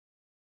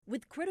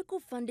With critical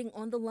funding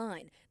on the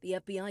line, the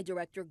FBI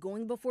director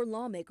going before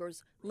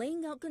lawmakers,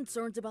 laying out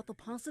concerns about the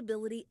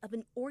possibility of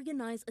an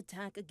organized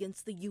attack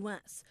against the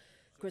U.S.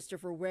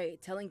 Christopher Wray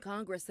telling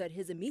Congress that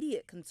his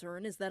immediate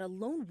concern is that a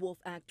lone wolf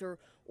actor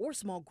or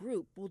small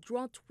group will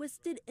draw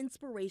twisted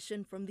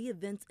inspiration from the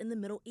events in the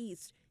Middle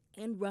East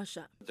and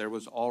Russia. There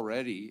was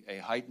already a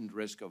heightened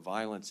risk of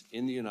violence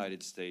in the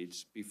United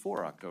States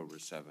before October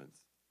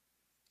 7th.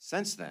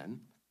 Since then,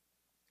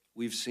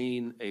 we've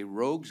seen a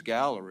rogues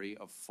gallery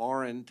of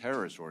foreign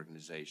terrorist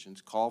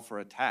organizations call for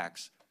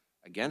attacks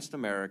against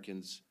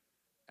Americans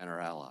and our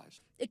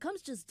allies. It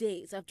comes just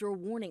days after a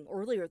warning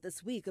earlier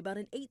this week about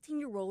an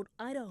 18-year-old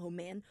Idaho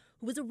man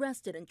who was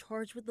arrested and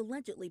charged with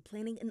allegedly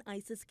planning an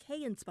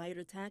ISIS-K-inspired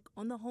attack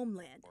on the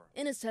homeland.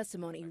 In his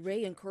testimony,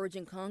 Wray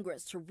encouraging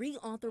Congress to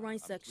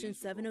reauthorize Section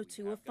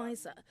 702 of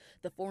FISA,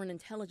 the Foreign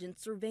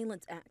Intelligence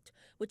Surveillance Act,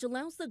 which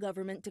allows the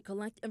government to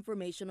collect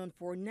information on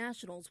foreign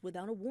nationals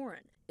without a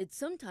warrant. It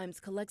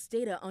sometimes collects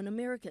data on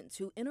Americans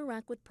who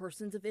interact with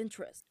persons of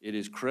interest. It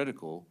is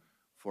critical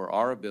for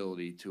our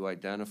ability to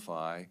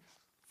identify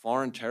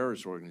foreign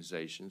terrorist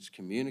organizations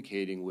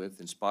communicating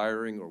with,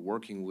 inspiring, or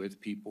working with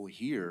people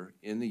here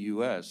in the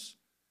U.S.,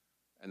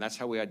 and that's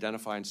how we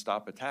identify and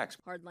stop attacks.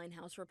 Hardline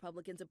House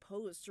Republicans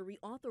opposed to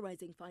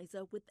reauthorizing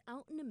FISA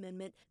without an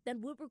amendment that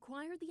would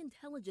require the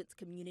intelligence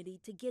community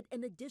to get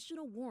an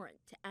additional warrant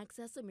to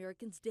access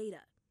Americans'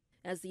 data.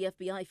 As the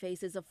FBI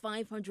faces a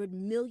 $500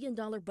 million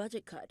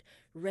budget cut,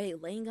 Wray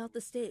laying out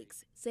the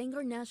stakes, saying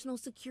our national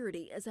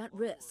security is at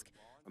risk.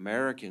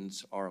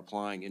 Americans are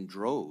applying in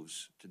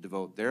droves to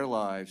devote their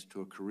lives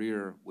to a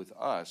career with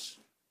us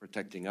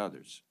protecting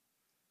others.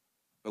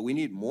 But we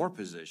need more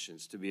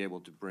positions to be able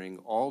to bring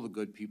all the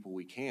good people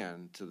we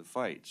can to the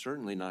fight,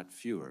 certainly not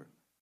fewer.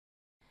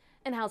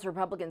 And House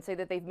Republicans say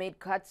that they've made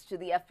cuts to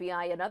the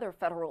FBI and other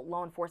federal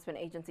law enforcement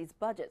agencies'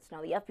 budgets.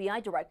 Now, the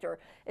FBI director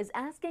is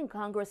asking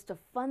Congress to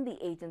fund the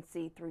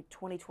agency through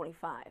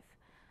 2025.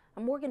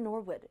 I'm Morgan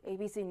Norwood,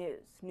 ABC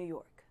News, New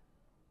York.